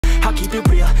I'll keep it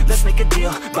real, let's make a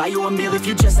deal. Buy you a meal if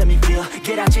you just let me feel.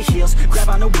 Get out your heels, grab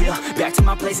on the wheel. Back to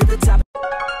my place at the top.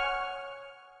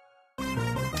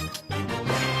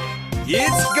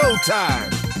 It's go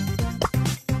time!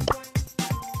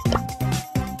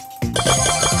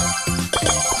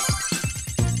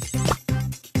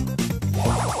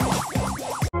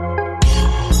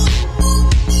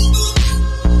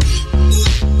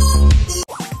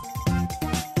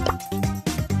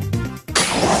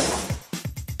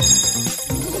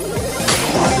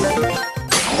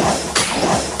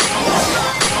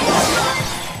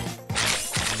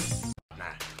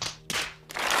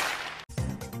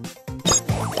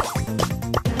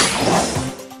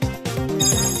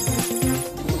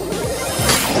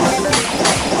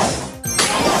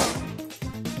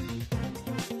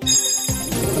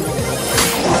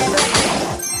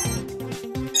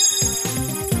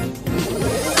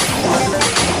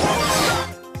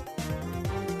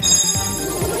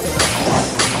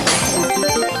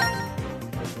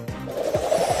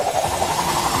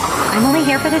 I'm only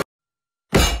here for the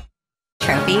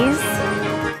trophies.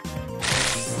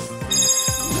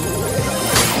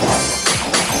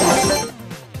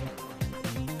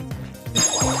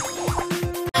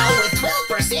 Oh, with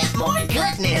 12% more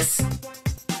goodness.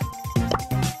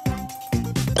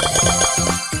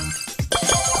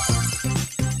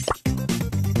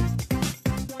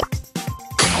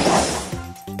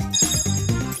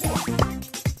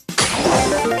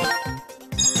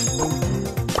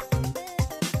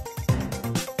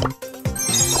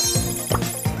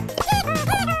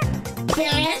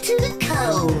 Back to the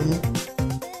cone.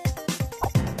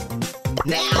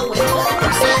 Now with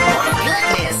 12% more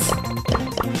goodness.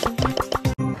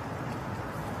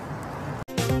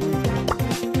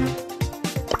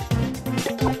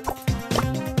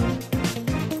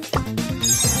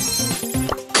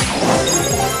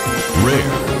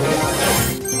 Rare.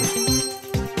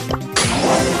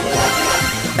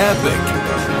 Epic.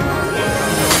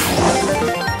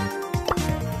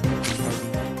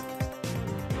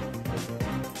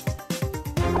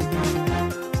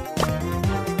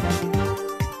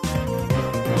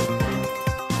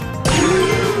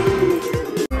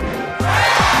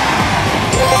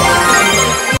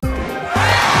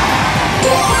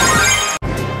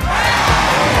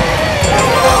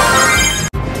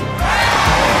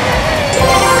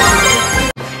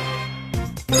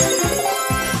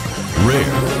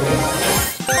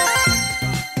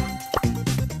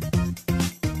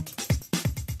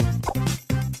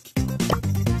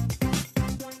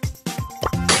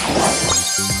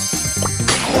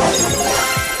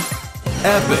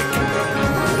 Epic.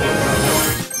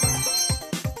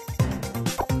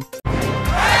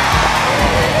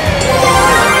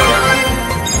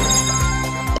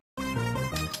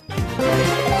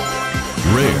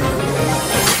 Rare.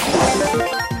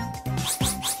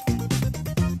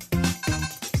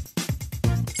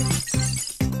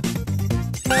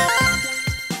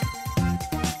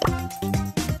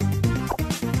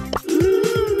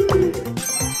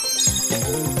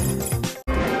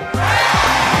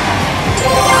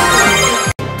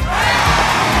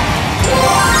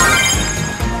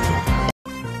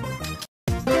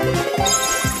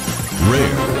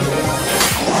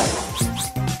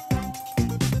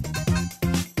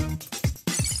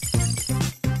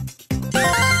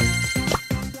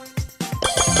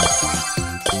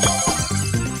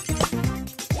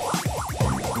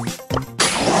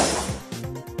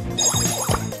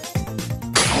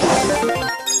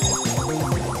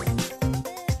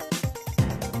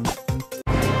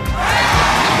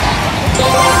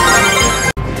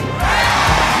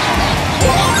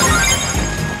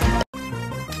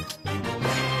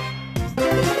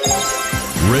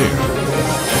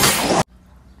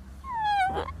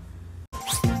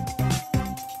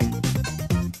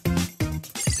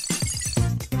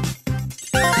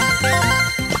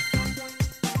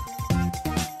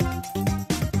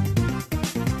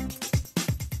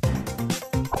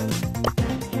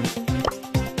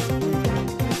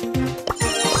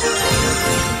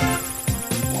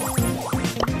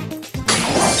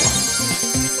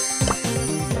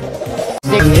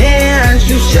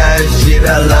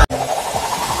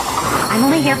 I'm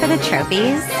only here for the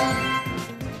trophies.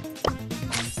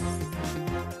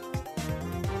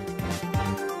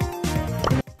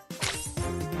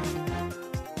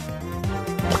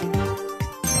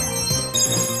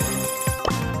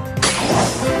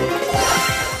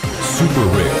 Super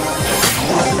rare.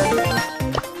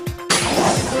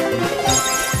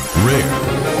 Rare.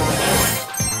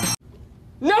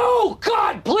 No!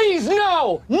 God, please,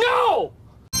 no! No!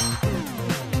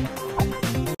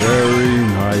 Very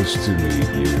nice to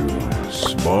meet you,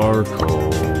 Spark.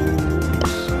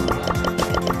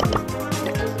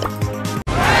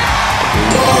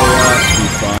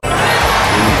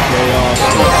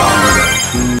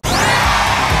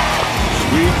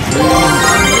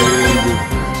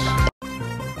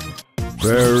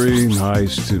 Very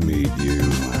nice to meet you,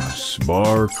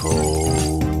 Sparkles.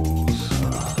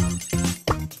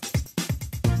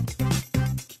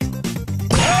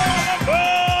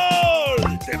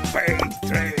 The paint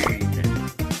train.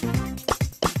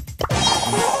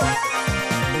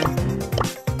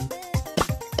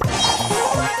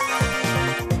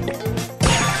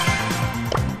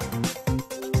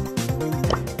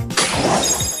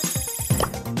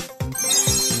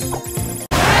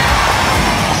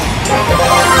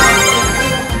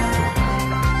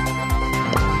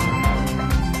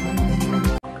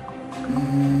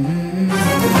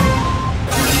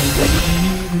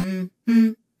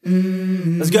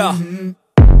 Let's go.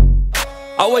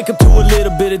 I wake up to a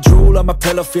little bit of drool on my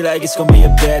pillow, feel like it's gonna be a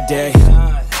bad day.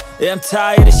 Yeah, I'm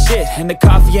tired of shit, and the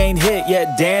coffee ain't hit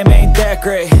yet, damn, ain't that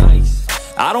great.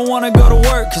 I don't wanna go to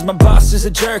work, cause my boss is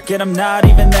a jerk, and I'm not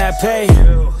even that paid.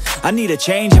 I need a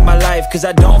change in my life, cause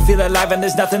I don't feel alive, and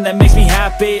there's nothing that makes me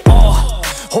happy.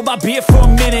 Hold my beer for a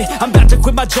minute, I'm about to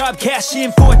quit my job, cash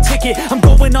in for a ticket. I'm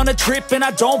going on a trip and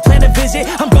I don't plan to visit.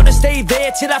 I'm gonna stay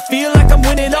there till I feel like I'm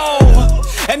winning,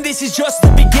 and this is just the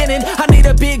beginning. I need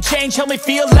a big change, help me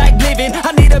feel like living.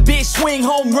 I need a big swing,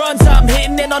 home runs I'm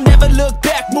hitting, and I'll never look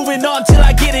back, moving on till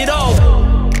I get it all.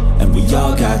 And we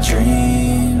all got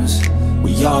dreams,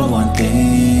 we all want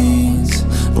things,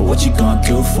 but what you gonna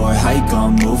do for it? How you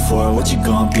gonna move for it? What you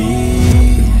gonna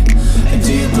be? And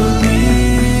do you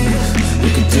believe you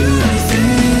can do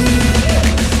anything?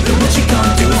 But what you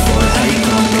gonna do for it? How you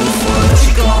gonna move for it? What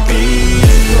you gonna be?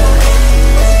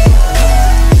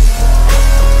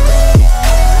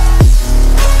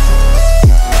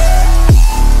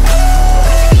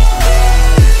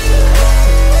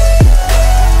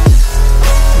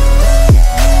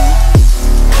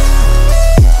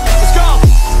 Let's go!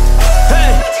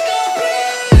 Hey!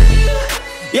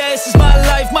 Yeah, this is my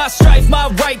life, my strife, my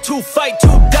right to fight, to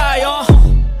die on.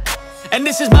 And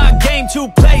this is my game to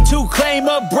play, to claim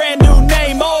a brand new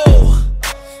name,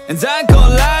 And I ain't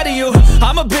gonna lie to you,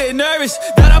 I'm a bit nervous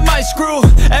that I might screw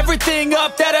everything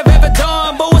up that I've ever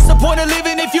done. But what's the point of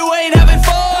living if you ain't having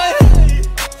fun?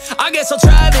 I guess I'll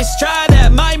try this, try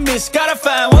that, might miss, gotta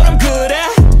find what I'm good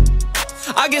at.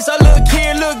 I guess I look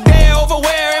here, look there, over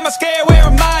where am I scared, where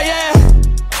am I at?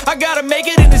 I gotta make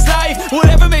it in this life,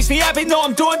 whatever makes me happy, know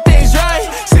I'm doing things right.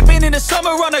 Sipping in the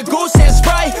summer on a goose and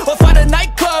Sprite, or find a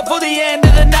nightclub for the end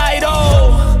of the night,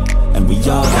 And we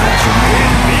all got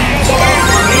dreams,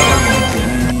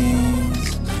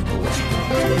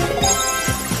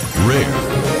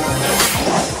 Rare.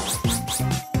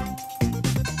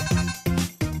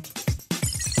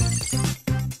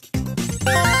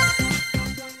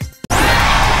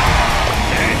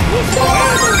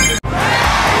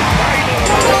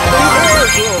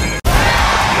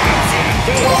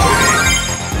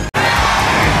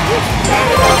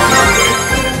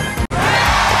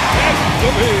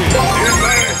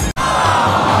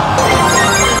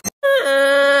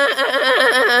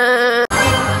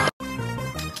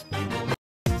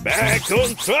 Back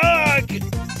on track!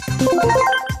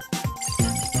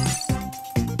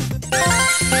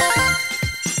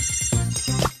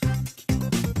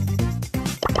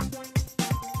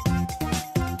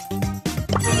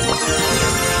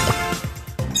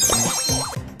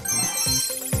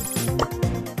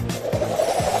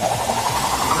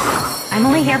 I'm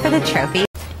only here for the trophy.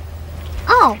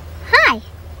 Oh, hi.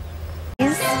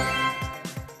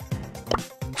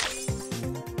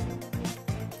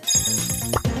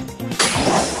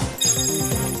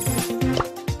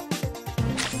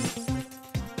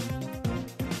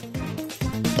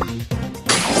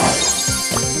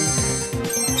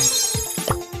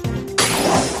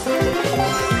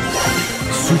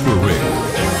 Super rare.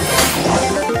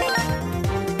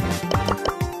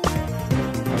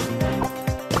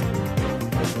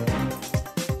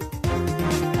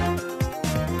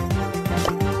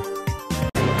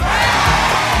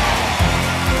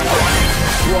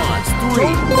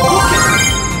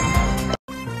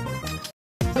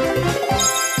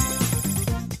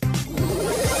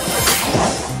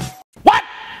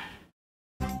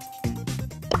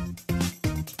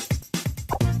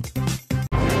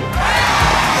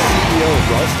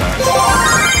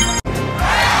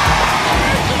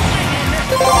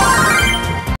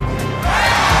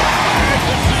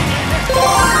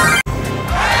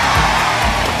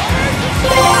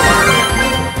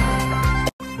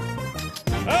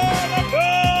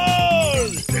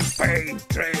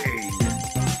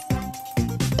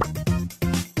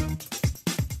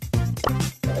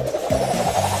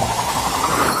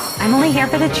 I'm only here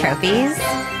for the trophies.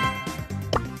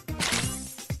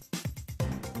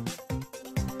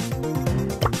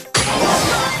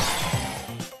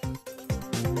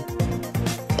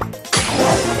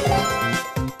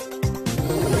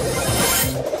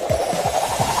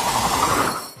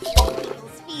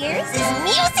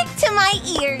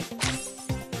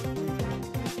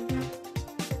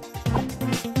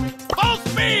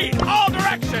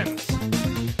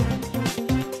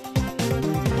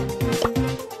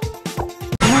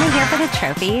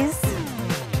 trophies?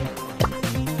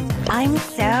 I'm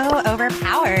so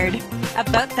overpowered.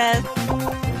 About this.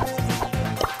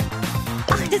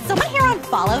 Did someone here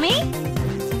unfollow me?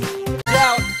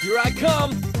 Out, here I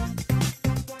come.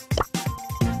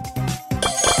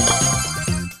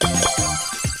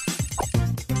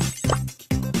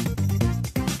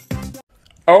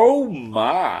 Oh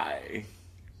my.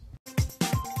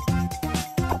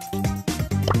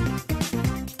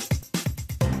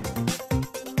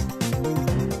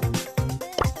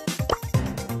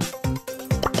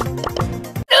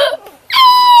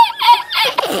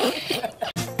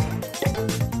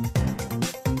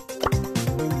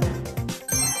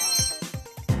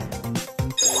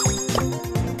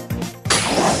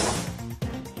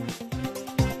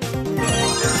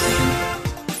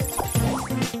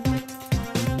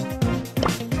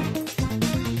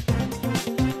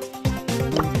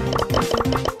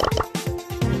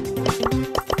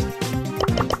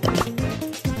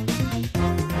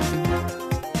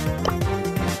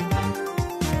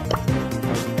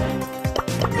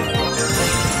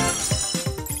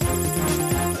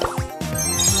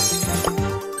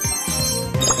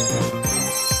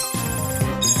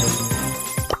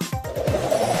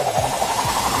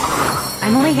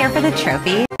 I'm only here for the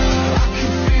trophy.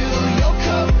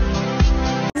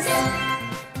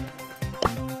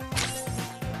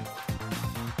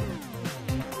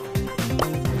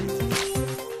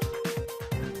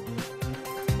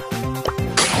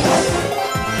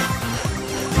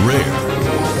 Rare.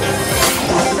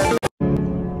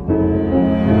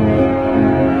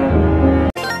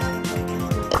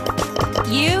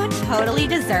 You totally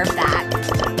deserve that.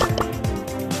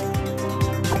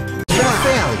 You're a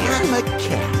failure. I'm a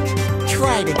cat.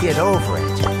 Try to get over it.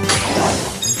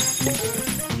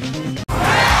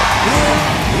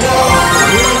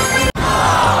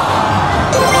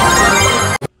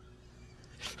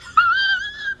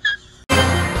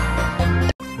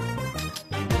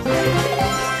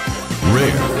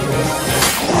 Rare.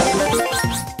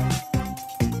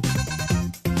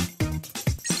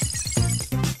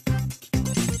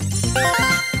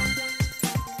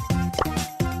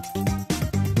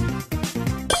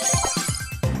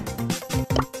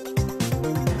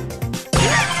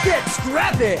 Get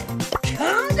scrappy.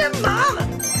 Come to mama.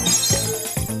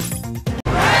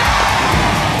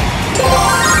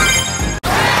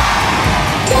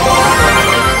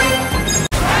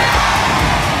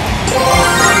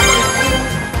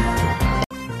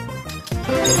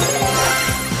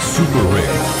 Super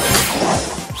rare.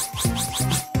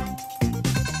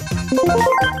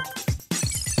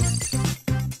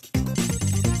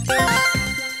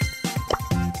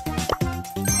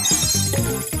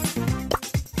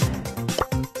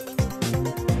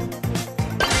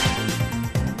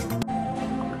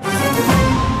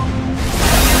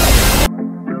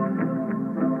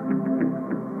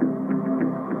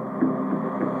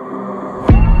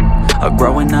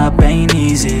 Growing up ain't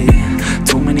easy.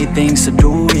 Too many things to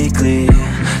do weekly.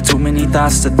 Too many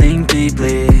thoughts to think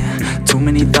deeply. Too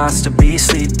many thoughts to be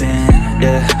sleeping.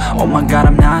 Yeah, oh my god,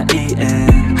 I'm not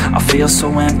eating. I feel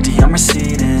so empty, I'm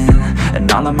receding.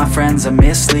 And all of my friends are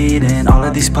misleading. All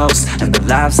of these posts and the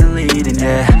lives they're leading.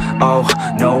 Yeah, oh,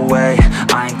 no way,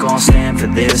 I ain't gon' stand for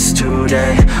this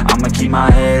today. I'ma keep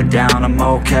my head down, I'm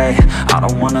okay. I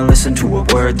don't wanna listen to a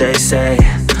word they say.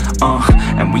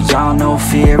 And we all know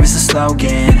fear is a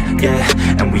slogan,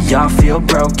 yeah. And we all feel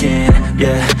broken,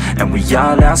 yeah. And we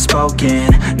all outspoken.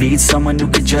 Need someone who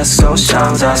could just so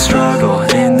shout. Sometimes I struggle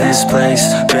in this place.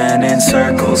 Been in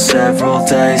circles several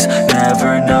days.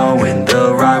 Never knowing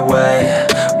the right way,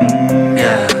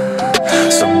 yeah.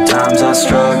 Sometimes I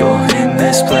struggle in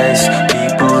this place.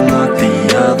 People look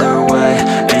the other way.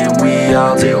 And we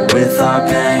all deal with our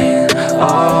pain,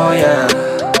 oh yeah.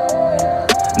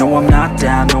 No, I'm not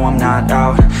down, no, I'm not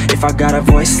out. If I got a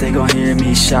voice, they gon' hear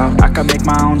me shout. I can make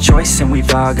my own choice and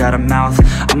we've all got a mouth.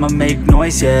 I'ma make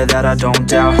noise, yeah, that I don't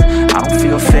doubt. I don't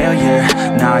feel failure,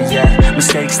 not yet.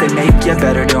 Mistakes they make, you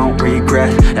better don't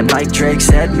regret. And like Drake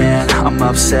said, man, I'm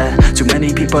upset. Too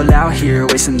many people out here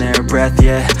wasting their breath,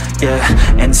 yeah, yeah.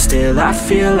 And still I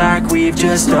feel like we've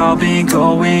just all been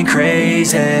going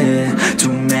crazy.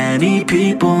 Too many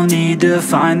people need to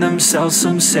find themselves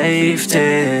some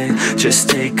safety. Just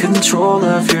take control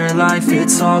of your life,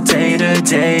 it's all day to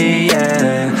day,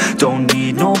 yeah. Don't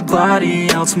need nobody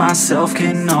else, myself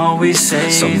can always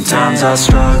save. Sometimes I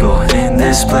struggle in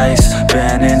this place.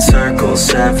 Been in circles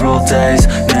several days.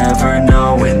 Never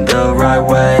knowing the right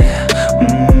way,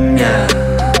 yeah.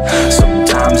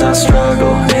 Sometimes I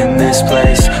struggle in this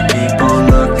place. People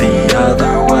look the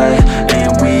other way.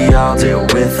 And we all deal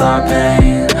with our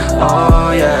pain,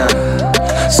 oh yeah.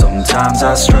 Sometimes Sometimes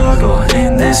I struggle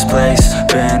in this place,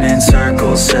 been in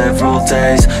circles several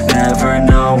days, never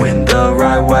knowing the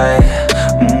right way,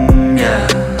 yeah.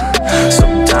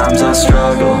 Sometimes I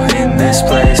struggle in this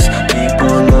place,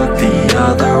 people look the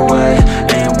other way,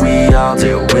 and we all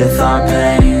deal with our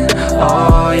pain,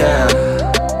 oh yeah.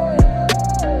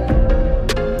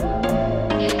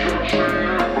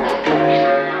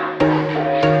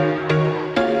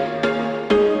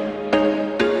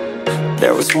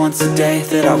 There was once a day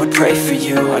that I would pray for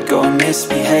you, I'd go and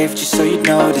misbehave just so you'd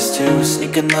notice too,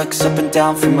 sneaking looks up and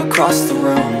down from across the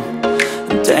room.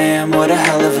 Damn, what a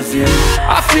hell of a view.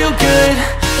 I feel good,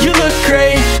 you look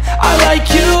great, I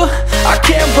like you, I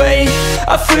can't wait.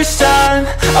 A first time,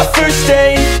 a first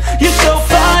date, you're so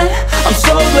fine, I'm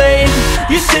so late.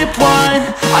 You sip wine,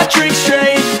 I drink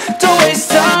straight, don't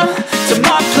waste time to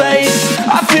my place.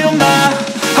 I feel my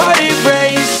heart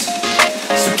erase,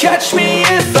 so catch me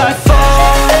if I fall.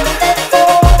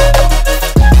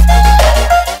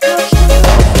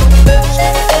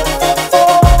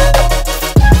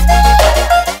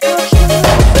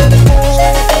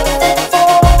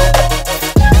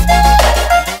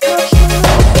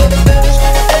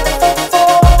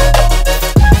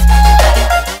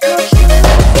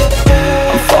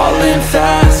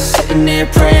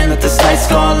 Praying that this night's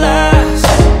gonna last.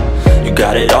 You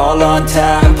got it all on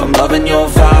tap, I'm loving your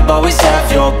vibe, always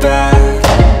have your back.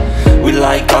 We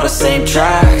like all the same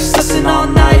tracks, listen all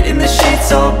night in the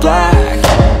sheets all black.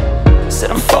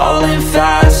 Said I'm falling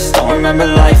fast, don't remember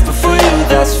life before you,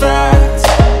 that's fact.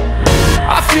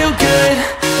 I feel good,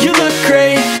 you look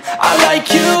great, I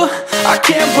like you, I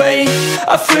can't wait.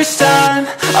 A first time,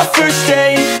 a first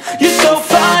date, you're so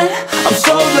fine, I'm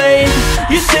so late.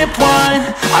 You sip wine,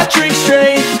 I drink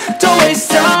straight, don't waste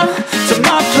time to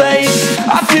my place.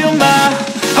 I feel my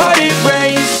heart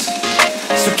erase,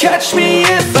 so catch me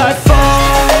if I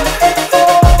fall.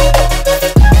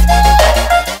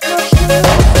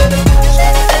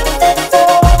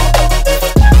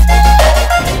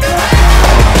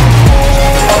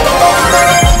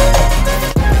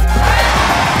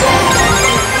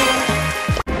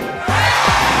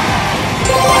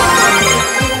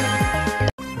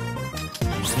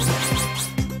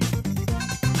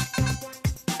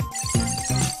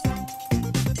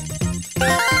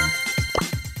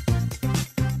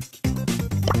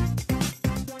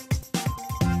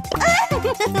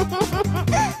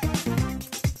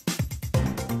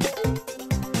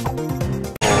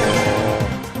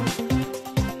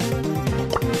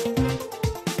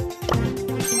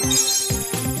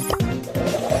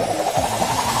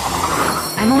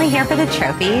 I'm only here for the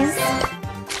trophies.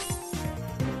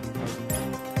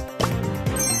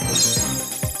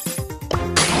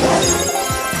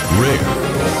 Rare.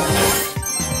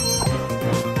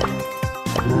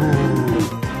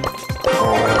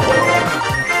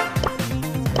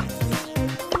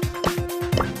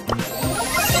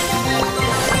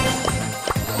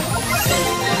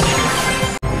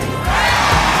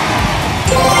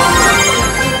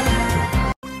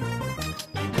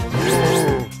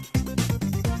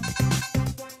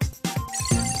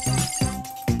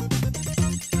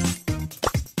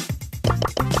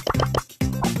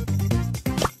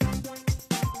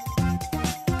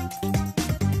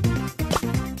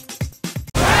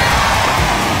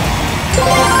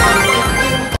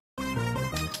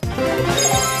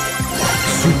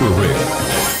 Super rare.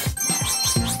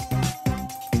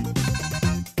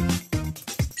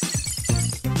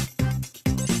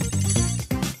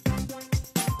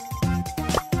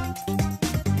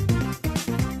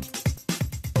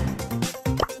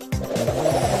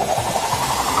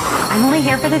 I'm only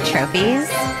here for the trophies.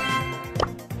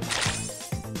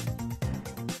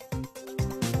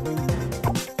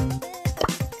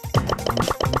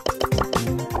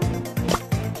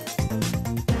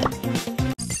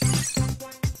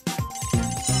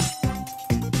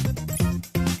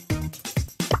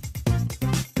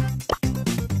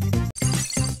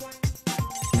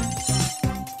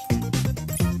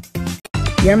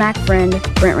 Your Mac friend,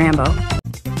 Brent Rambo.